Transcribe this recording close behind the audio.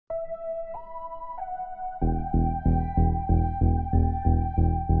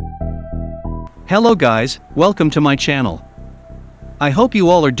Hello guys, welcome to my channel. I hope you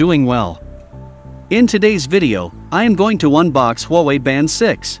all are doing well. In today's video, I am going to unbox Huawei Band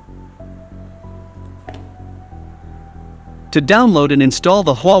 6. To download and install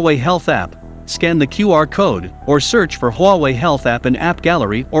the Huawei Health app, scan the QR code or search for Huawei Health app in App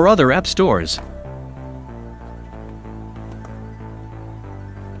Gallery or other app stores.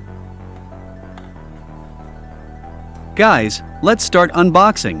 Guys, let's start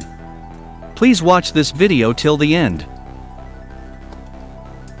unboxing. Please watch this video till the end.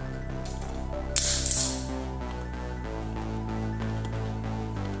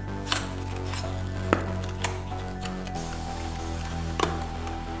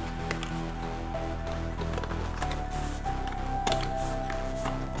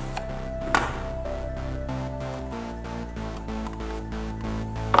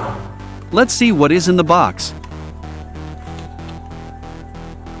 Let's see what is in the box.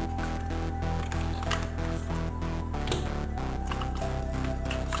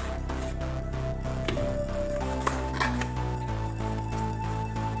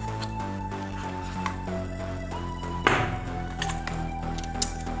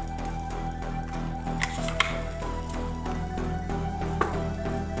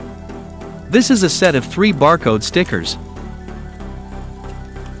 This is a set of 3 barcode stickers.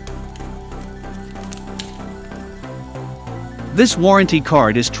 This warranty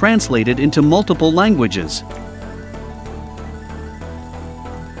card is translated into multiple languages.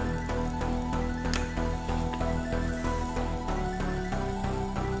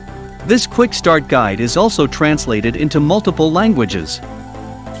 This quick start guide is also translated into multiple languages.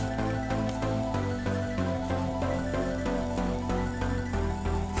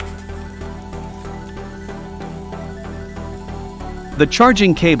 The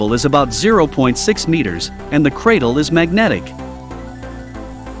charging cable is about 0.6 meters, and the cradle is magnetic.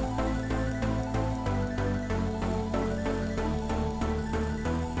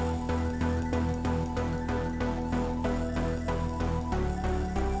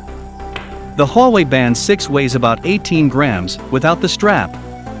 The Huawei Band 6 weighs about 18 grams without the strap.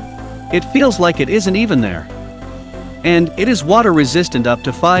 It feels like it isn't even there. And it is water resistant up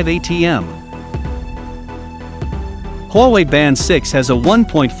to 5 ATM. Huawei Band 6 has a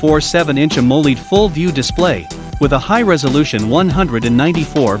 1.47-inch AMOLED FullView display, with a high-resolution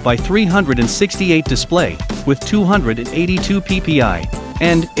 194 by 368 display, with 282 ppi,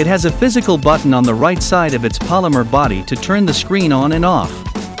 and it has a physical button on the right side of its polymer body to turn the screen on and off.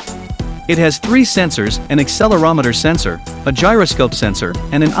 It has 3 sensors: an accelerometer sensor, a gyroscope sensor,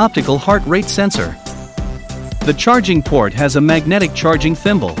 and an optical heart rate sensor. The charging port has a magnetic charging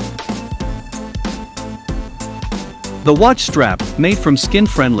thimble. The watch strap, made from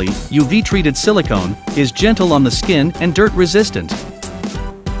skin-friendly, UV-treated silicone, is gentle on the skin and dirt-resistant.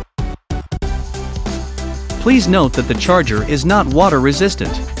 Please note that the charger is not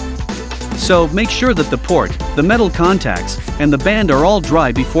water-resistant. So make sure that the port, the metal contacts, and the band are all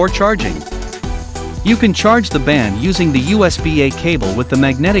dry before charging. You can charge the band using the USB-A cable with the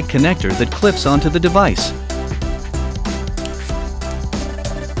magnetic connector that clips onto the device.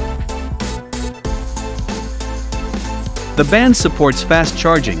 The band supports fast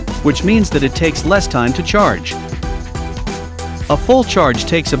charging, which means that it takes less time to charge. A full charge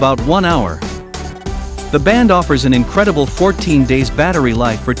takes about 1 hour. The band offers an incredible 14 days battery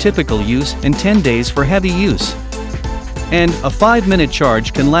life for typical use and 10 days for heavy use. And a 5-minute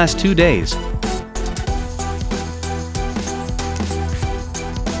charge can last 2 days.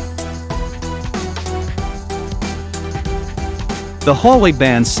 The Huawei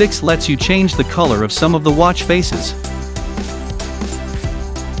Band 6 lets you change the color of some of the watch faces.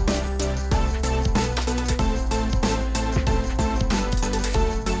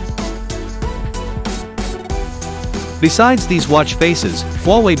 Besides these watch faces,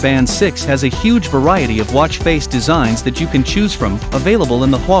 Huawei Band 6 has a huge variety of watch face designs that you can choose from, available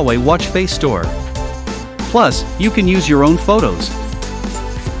in the Huawei Watch Face store. Plus, you can use your own photos.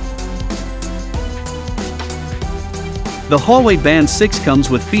 The Huawei Band 6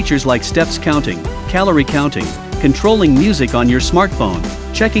 comes with features like steps counting, calorie counting, controlling music on your smartphone,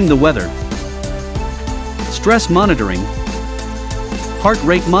 checking the weather, stress monitoring, heart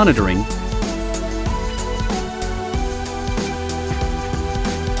rate monitoring.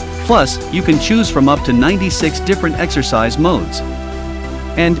 Plus, you can choose from up to 96 different exercise modes.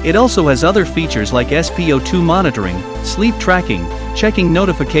 And it also has other features like SpO2 monitoring, sleep tracking, checking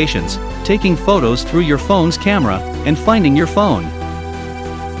notifications, taking photos through your phone's camera, and finding your phone.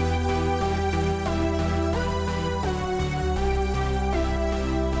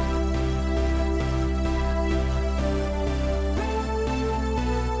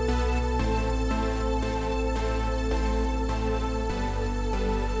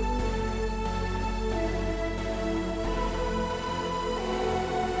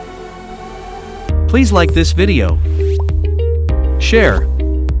 Please like this video, share,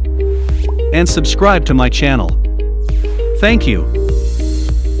 and subscribe to my channel. Thank you.